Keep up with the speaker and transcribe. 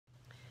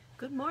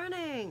Good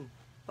morning.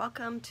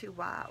 Welcome to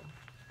WOW,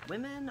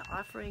 Women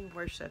Offering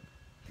Worship.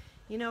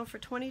 You know, for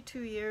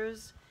 22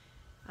 years,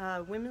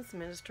 Women's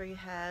Ministry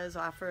has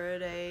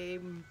offered a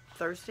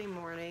Thursday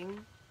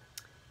morning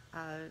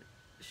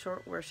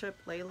short worship,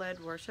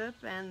 lay-led worship,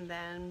 and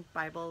then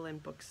Bible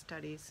and book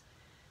studies,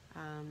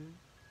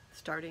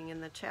 starting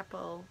in the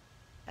chapel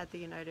at the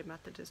United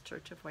Methodist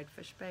Church of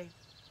Whitefish Bay.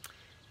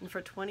 And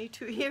for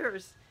 22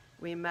 years,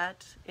 we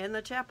met in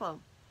the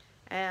chapel.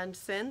 And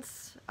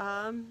since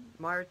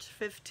March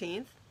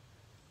 15th,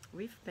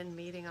 we've been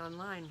meeting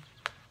online.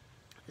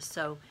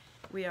 So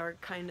we are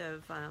kind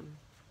of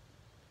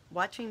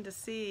watching to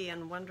see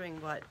and wondering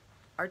what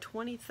our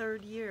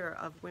 23rd year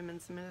of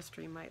women's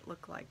ministry might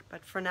look like.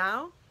 But for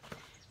now,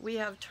 we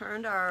have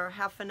turned our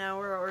half an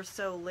hour or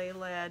so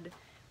lay-led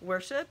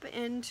worship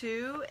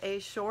into a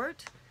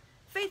short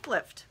faith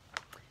lift.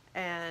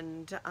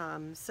 And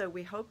so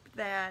we hope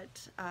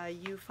that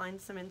you find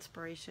some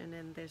inspiration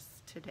in this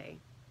today.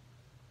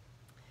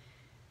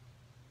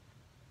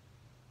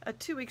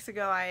 2 weeks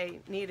ago, I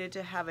needed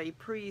to have a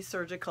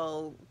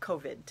pre-surgical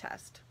COVID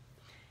test.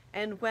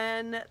 And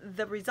when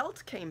the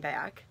results came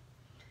back,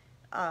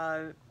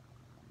 I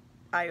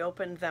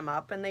opened them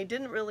up, and they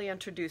didn't really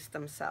introduce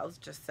themselves,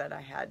 just said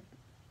I had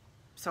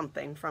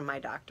something from my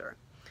doctor.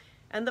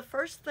 And the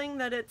first thing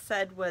that it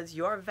said was,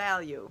 "Your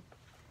value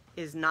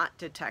is not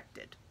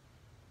detected."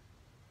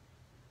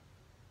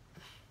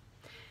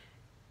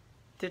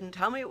 Didn't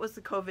tell me it was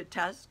the COVID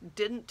test,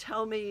 didn't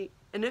tell me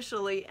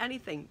initially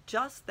anything,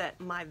 just that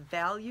my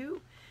value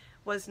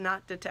was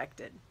not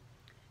detected.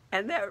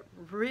 And that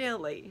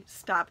really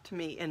stopped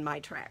me in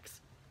my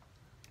tracks.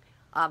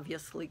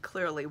 Obviously,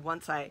 clearly,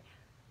 once I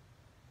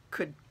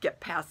could get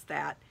past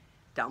that,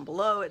 down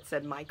below it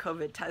said my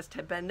COVID test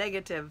had been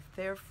negative,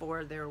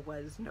 therefore there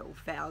was no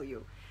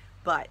value.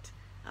 But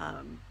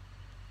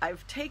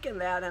I've taken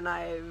that and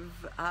I've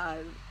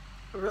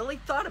really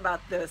thought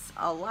about this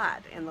a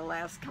lot in the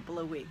last couple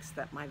of weeks,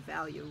 that my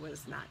value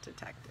was not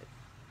detected.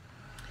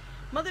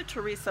 Mother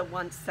Teresa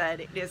once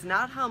said, "It is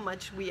not how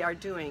much we are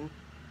doing,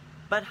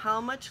 but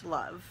how much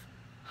love,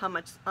 how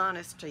much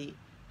honesty,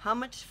 how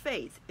much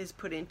faith is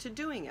put into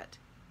doing it.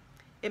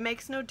 It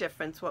makes no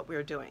difference what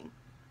we're doing.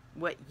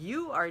 What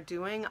you are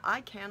doing,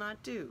 I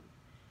cannot do.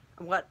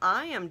 What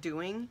I am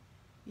doing,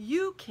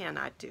 you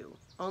cannot do.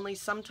 Only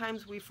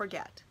sometimes we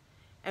forget,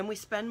 and we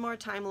spend more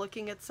time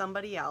looking at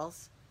somebody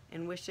else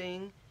and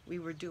wishing we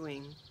were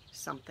doing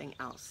something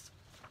else."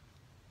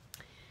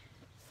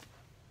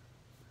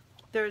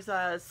 There's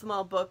a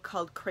small book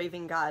called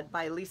Craving God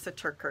by Lisa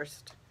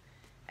TerKeurst,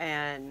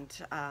 and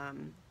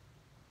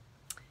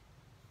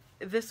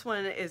this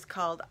one is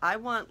called I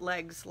Want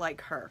Legs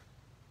Like Her.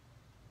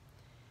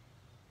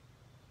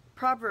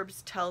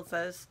 Proverbs tells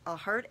us a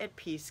heart at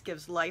peace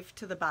gives life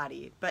to the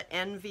body, but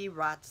envy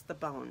rots the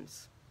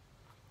bones.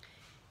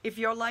 If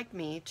you're like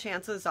me,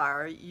 chances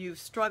are you've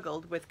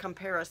struggled with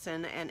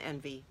comparison and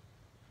envy.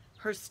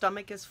 Her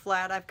stomach is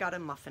flat, I've got a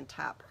muffin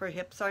top. Her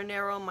hips are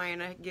narrow,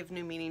 mine give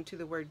new meaning to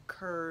the word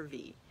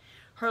curvy.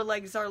 Her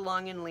legs are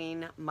long and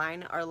lean,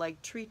 mine are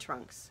like tree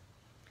trunks.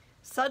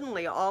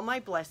 Suddenly, all my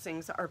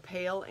blessings are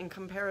pale in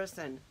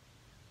comparison.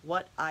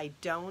 What I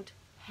don't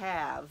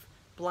have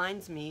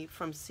blinds me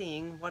from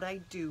seeing what I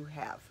do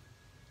have.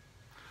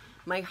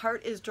 My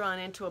heart is drawn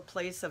into a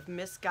place of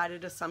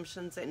misguided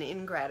assumptions and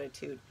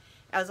ingratitude,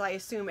 as I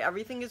assume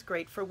everything is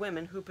great for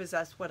women who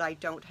possess what I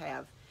don't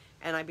have,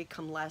 and I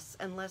become less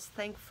and less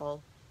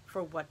thankful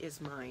for what is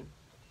mine.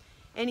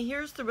 And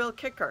here's the real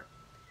kicker.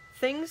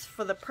 Things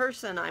for the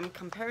person I'm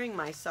comparing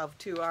myself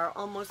to are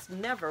almost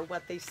never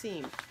what they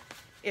seem.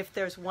 If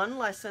there's one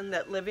lesson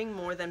that living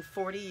more than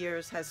 40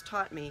 years has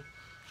taught me,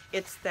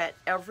 it's that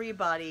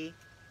everybody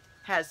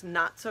has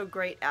not so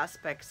great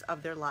aspects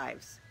of their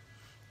lives.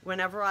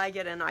 Whenever I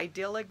get an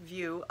idyllic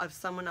view of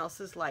someone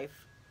else's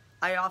life,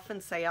 I often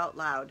say out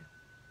loud,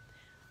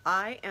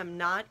 I am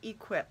not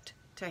equipped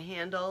to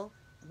handle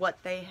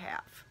what they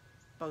have,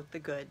 both the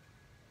good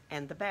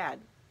and the bad.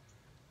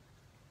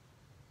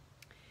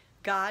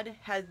 God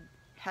has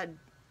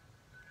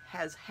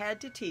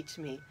had to teach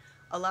me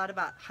a lot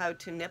about how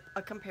to nip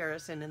a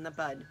comparison in the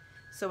bud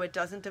so it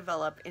doesn't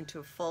develop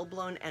into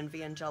full-blown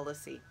envy and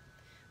jealousy.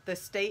 The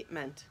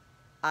statement,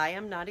 I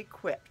am not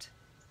equipped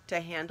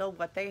to handle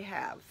what they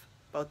have,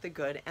 both the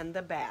good and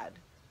the bad,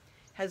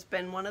 has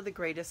been one of the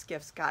greatest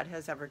gifts God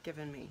has ever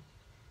given me.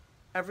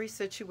 Every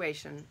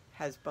situation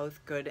has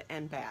both good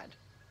and bad.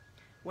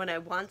 When I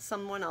want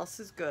someone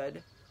else's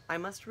good, I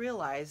must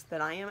realize that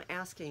I am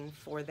asking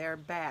for their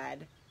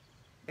bad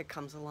that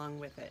comes along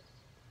with it.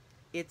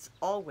 It's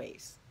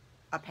always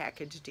a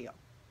package deal.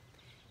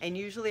 And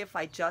usually if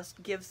I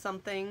just give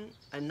something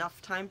enough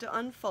time to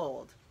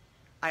unfold,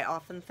 I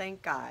often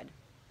thank God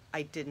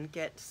I didn't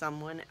get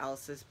someone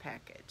else's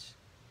package.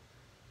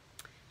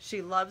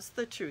 She loves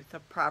the truth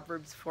of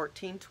Proverbs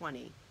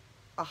 14:20.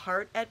 A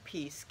heart at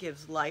peace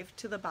gives life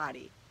to the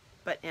body,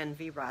 but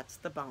envy rots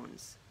the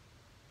bones.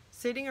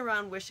 Sitting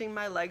around wishing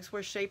my legs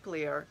were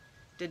shapelier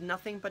did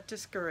nothing but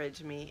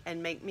discourage me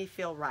and make me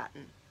feel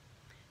rotten.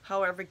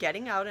 However,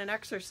 getting out and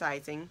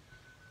exercising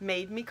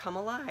made me come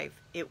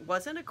alive. It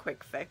wasn't a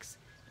quick fix,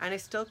 and I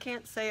still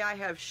can't say I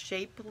have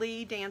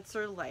shapely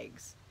dancer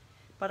legs,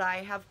 but I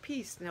have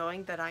peace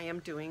knowing that I am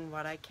doing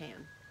what I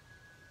can,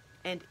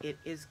 and it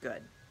is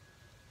good.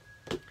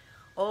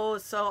 Oh,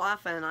 so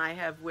often I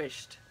have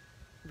wished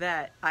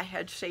that I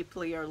had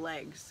shapelier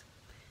legs,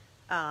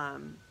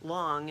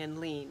 long and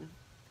lean.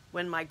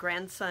 When my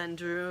grandson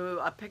drew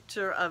a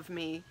picture of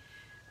me,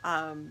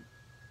 and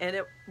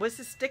it was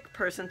a stick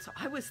person, so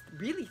I was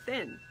really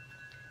thin.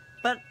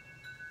 But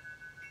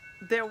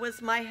there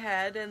was my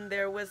head, and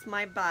there was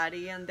my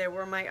body, and there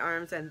were my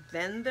arms, and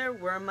then there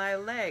were my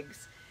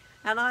legs.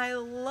 And I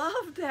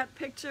loved that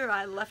picture.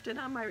 I left it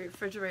on my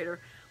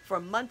refrigerator for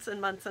months and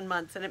months and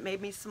months, and it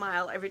made me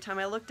smile every time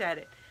I looked at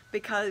it,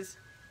 because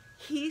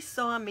he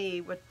saw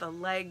me with the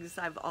legs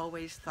I've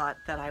always thought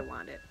that I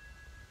wanted.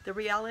 The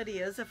reality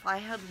is, if I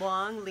had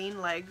long, lean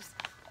legs,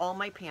 all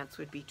my pants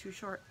would be too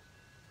short.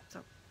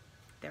 So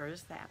there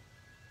is that.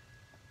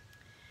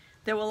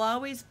 There will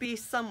always be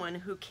someone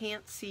who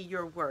can't see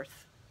your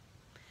worth.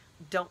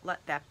 Don't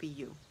let that be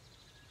you.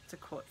 It's a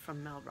quote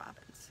from Mel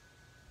Robbins.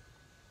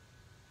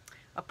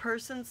 A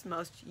person's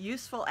most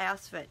useful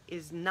asset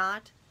is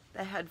not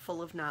the head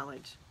full of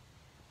knowledge,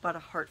 but a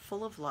heart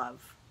full of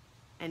love,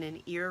 and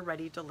an ear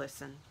ready to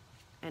listen,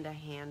 and a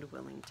hand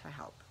willing to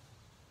help.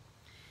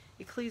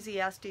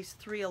 Ecclesiastes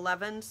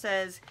 3:11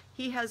 says,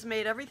 "He has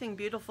made everything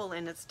beautiful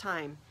in its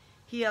time.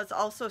 He has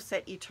also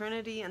set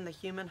eternity in the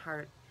human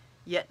heart,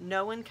 yet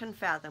no one can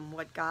fathom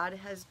what God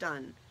has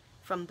done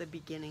from the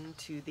beginning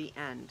to the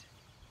end."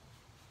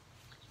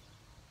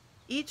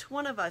 Each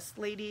one of us,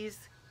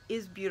 ladies,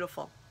 is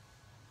beautiful.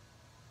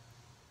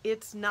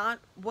 It's not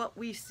what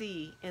we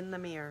see in the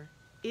mirror.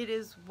 It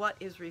is what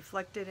is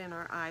reflected in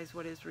our eyes,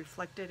 what is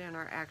reflected in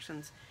our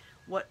actions,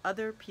 what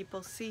other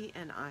people see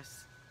in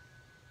us.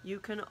 You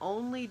can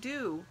only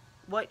do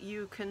what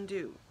you can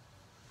do.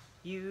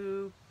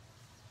 You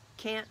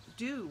can't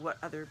do what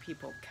other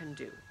people can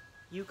do.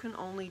 You can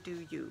only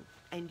do you,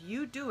 and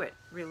you do it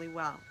really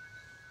well.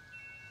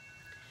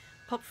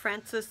 Pope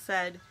Francis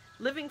said,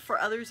 "Living for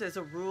others is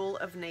a rule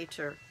of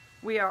nature.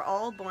 We are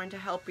all born to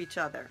help each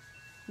other.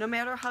 No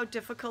matter how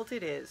difficult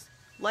it is,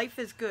 life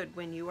is good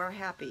when you are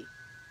happy,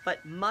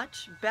 but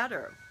much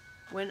better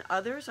when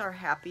others are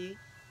happy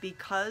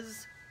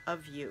because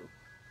of you."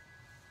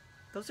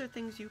 Those are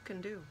things you can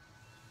do.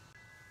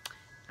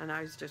 And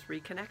I was just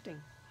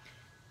reconnecting.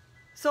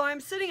 So I'm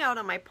sitting out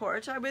on my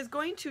porch. I was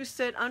going to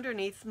sit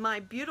underneath my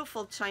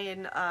beautiful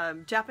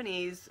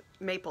Japanese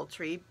maple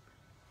tree,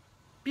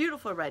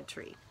 beautiful red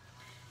tree.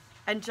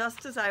 And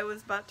just as I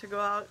was about to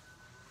go out,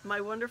 my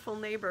wonderful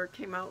neighbor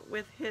came out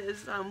with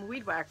his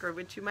weed whacker,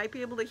 which you might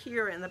be able to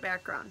hear in the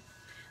background.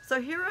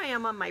 So here I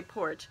am on my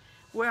porch,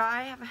 where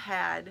I have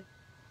had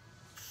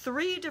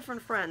 3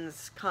 different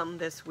friends come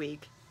this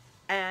week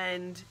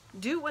and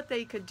do what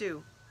they could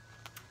do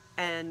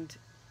and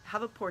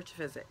have a porch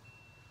visit.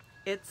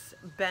 It's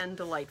been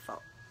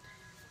delightful.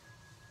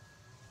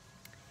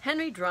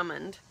 Henry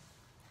Drummond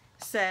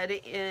said,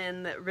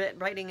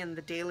 writing in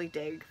the Daily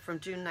Dig from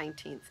June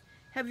 19th,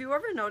 "Have you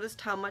ever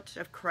noticed how much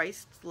of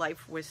Christ's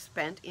life was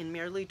spent in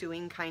merely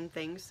doing kind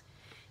things?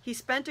 He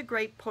spent a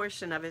great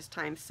portion of his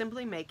time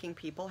simply making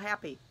people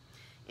happy,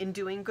 in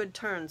doing good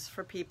turns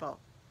for people.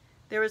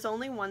 There is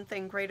only one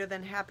thing greater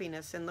than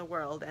happiness in the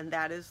world, and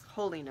that is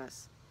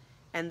holiness,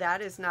 and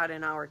that is not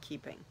in our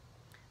keeping.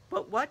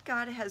 But what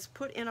God has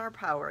put in our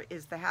power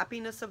is the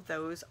happiness of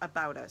those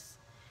about us,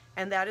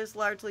 and that is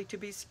largely to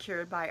be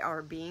secured by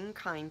our being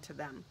kind to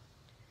them.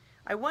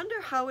 I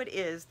wonder how it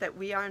is that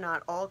we are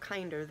not all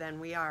kinder than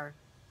we are.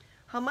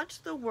 How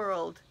much the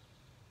world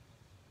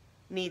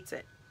needs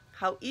it.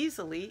 How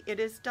easily it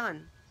is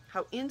done.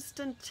 How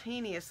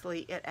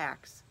instantaneously it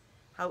acts.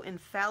 How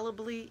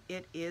infallibly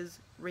it is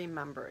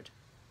remembered."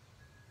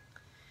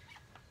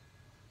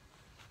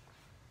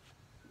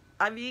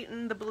 I've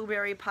eaten the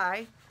blueberry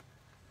pie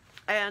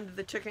and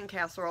the chicken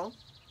casserole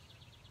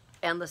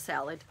and the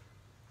salad.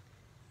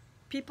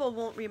 People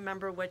won't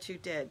remember what you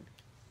did,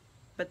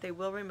 but they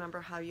will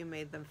remember how you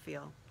made them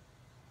feel.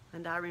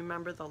 And I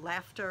remember the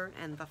laughter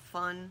and the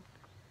fun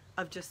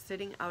of just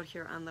sitting out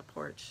here on the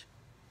porch.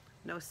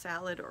 No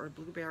salad or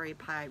blueberry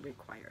pie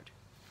required.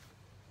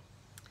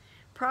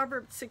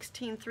 Proverbs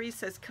 16:3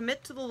 says,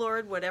 "Commit to the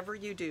Lord whatever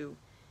you do,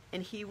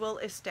 and He will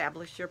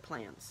establish your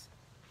plans."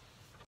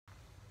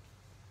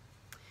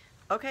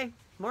 Okay,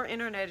 more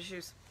internet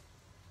issues.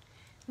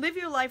 Live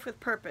your life with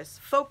purpose.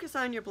 Focus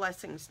on your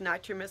blessings,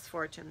 not your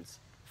misfortunes.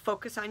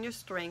 Focus on your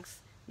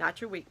strengths, not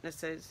your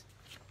weaknesses.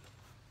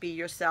 Be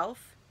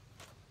yourself,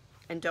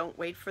 and don't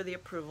wait for the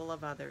approval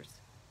of others.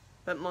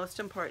 But most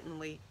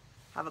importantly,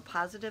 have a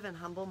positive and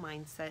humble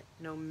mindset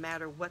no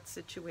matter what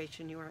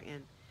situation you are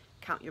in.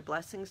 Count your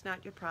blessings,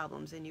 not your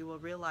problems, and you will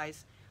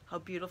realize how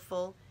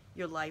beautiful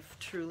your life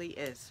truly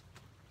is.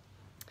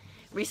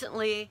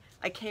 Recently,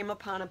 I came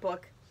upon a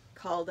book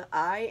called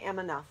I Am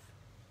Enough.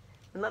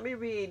 And let me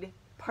read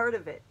part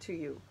of it to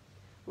you.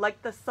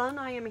 "Like the sun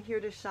I am here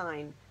to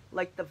shine,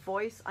 like the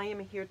voice I am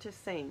here to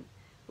sing,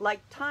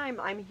 like time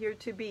I'm here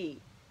to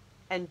be,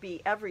 and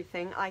be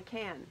everything I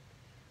can.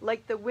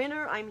 Like the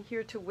winner, I'm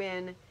here to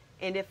win,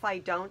 and if I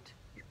don't,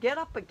 get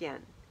up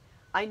again.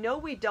 I know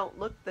we don't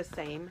look the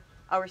same,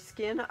 our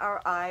skin,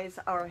 our eyes,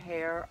 our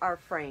hair, our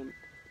frame,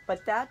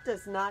 but that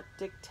does not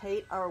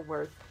dictate our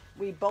worth.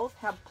 We both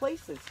have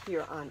places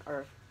here on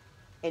earth,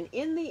 and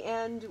in the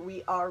end,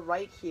 we are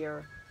right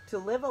here to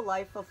live a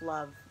life of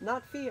love,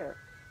 not fear,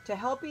 to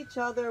help each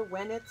other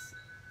when it's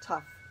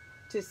tough,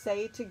 to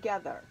say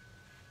together,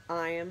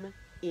 I am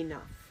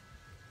enough.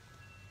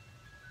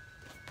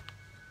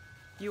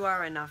 You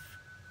are enough.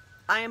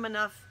 I am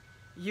enough.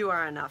 You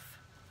are enough.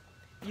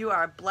 You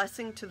are a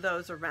blessing to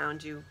those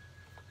around you.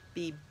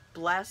 Be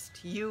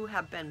blessed. You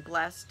have been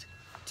blessed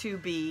to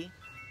be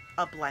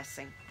a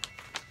blessing.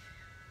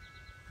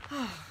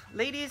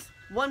 Ladies,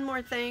 one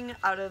more thing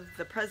out of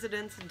the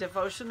President's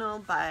Devotional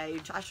by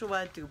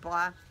Joshua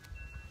Dubois.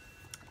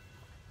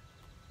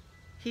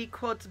 He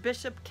quotes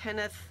Bishop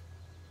Kenneth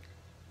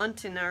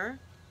Untiner,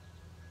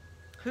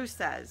 who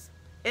says,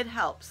 "It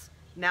helps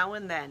now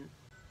and then.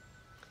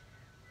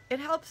 It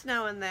helps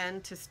now and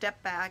then to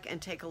step back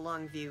and take a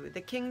long view.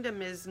 The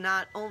kingdom is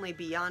not only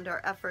beyond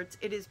our efforts,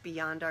 it is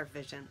beyond our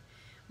vision.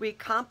 We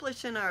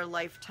accomplish in our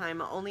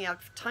lifetime only a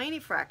tiny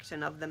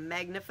fraction of the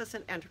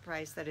magnificent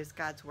enterprise that is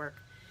God's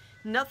work.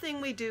 Nothing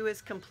we do is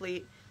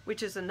complete,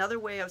 which is another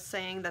way of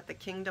saying that the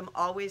kingdom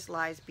always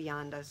lies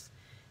beyond us.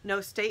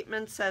 No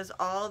statement says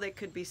all that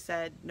could be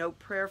said. No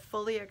prayer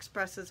fully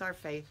expresses our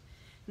faith.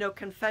 No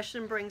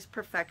confession brings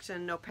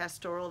perfection. No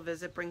pastoral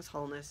visit brings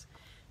wholeness.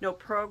 No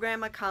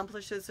program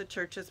accomplishes a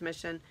church's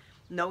mission.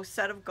 No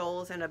set of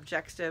goals and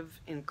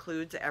objectives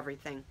includes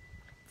everything.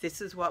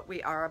 This is what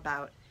we are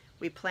about.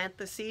 We plant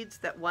the seeds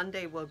that one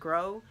day will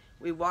grow.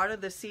 We water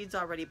the seeds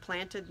already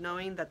planted,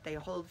 knowing that they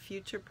hold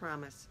future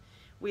promise.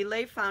 We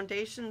lay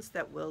foundations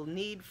that will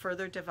need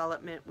further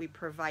development. We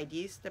provide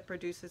yeast that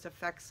produces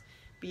effects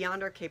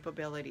beyond our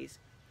capabilities.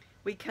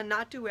 We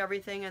cannot do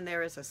everything, and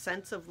there is a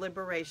sense of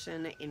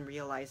liberation in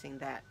realizing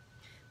that.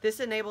 This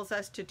enables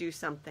us to do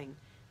something,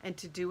 and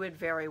to do it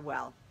very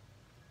well.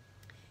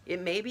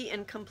 It may be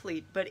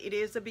incomplete, but it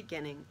is a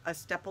beginning, a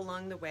step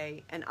along the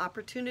way, an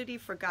opportunity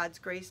for God's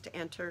grace to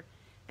enter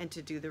and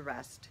to do the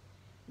rest.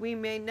 We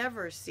may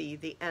never see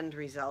the end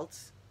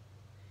results,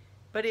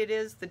 but it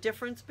is the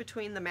difference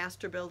between the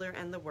master builder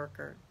and the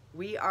worker.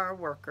 We are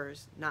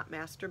workers, not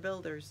master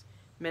builders,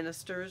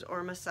 ministers,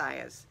 or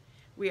messiahs.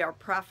 We are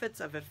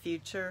prophets of a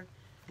future,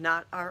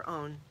 not our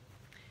own.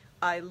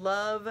 I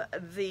love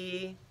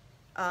the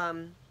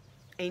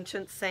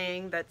ancient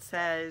saying that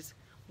says,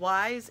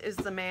 "Wise is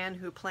the man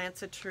who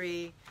plants a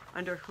tree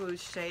under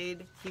whose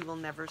shade he will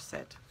never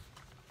sit."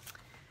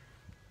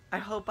 I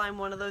hope I'm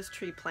one of those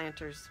tree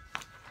planters.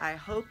 I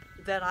hope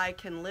that I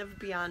can live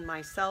beyond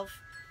myself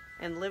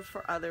and live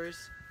for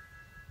others.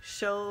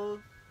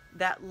 Show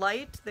that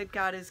light that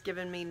God has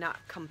given me,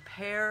 not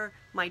compare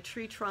my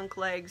tree trunk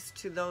legs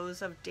to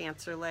those of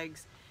dancer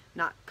legs,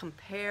 not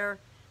compare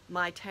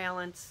my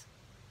talents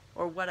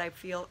or what I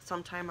feel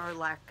sometimes are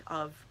lack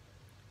of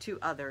to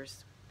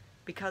others,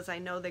 because I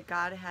know that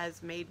God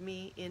has made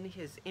me in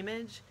His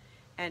image,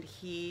 and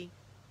He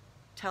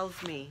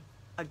tells me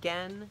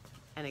again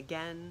and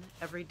again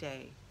every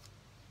day,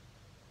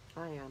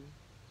 I am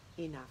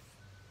enough.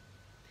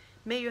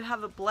 May you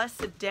have a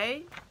blessed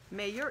day.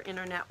 May your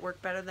internet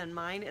work better than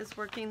mine is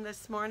working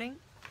this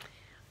morning.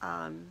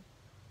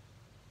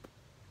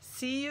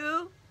 See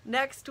you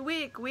next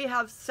week. We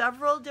have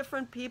several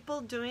different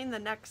people doing the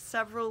next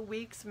several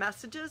weeks'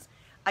 messages.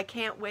 I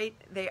can't wait.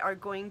 They are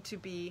going to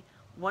be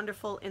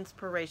wonderful,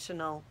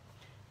 inspirational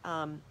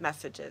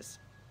messages.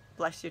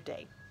 Bless your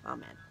day.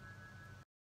 Amen.